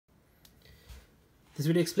This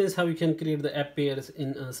video explains how you can create the app pairs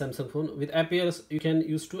in Samsung phone. With app pairs, you can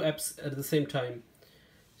use two apps at the same time.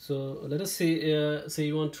 So let us say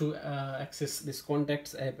you want to access this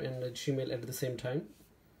contacts app and Gmail at the same time.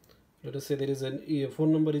 Let us say there is a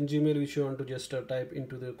phone number in Gmail which you want to just type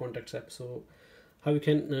into the contacts app. So how you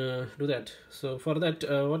can do that? So for that,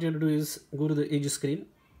 what you have to do is go to the edge screen.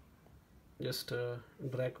 Just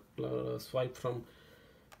drag swipe from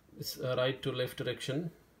this right to left direction,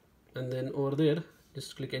 and then over there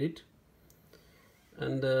just click edit,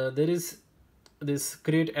 and there is this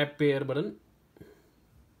create app pair button.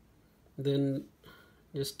 Then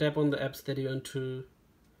just tap on the apps that you want to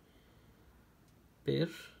pair,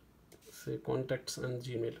 say contacts and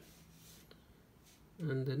Gmail,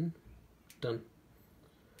 and then done.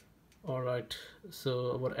 Alright,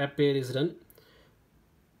 so our app pair is done,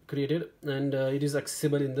 created, and it is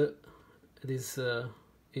accessible in the this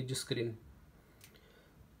edge screen.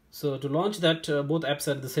 So to launch that both apps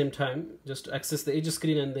at the same time, just access the edge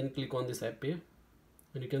screen and then click on this app here,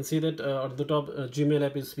 and you can see that at the top Gmail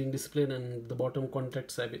app is being displayed and the bottom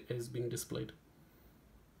contacts app is being displayed.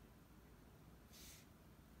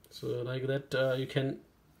 So like that you can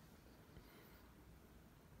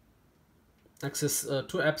access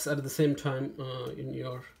two apps at the same time in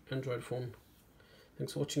your Android phone.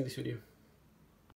 Thanks for watching this video.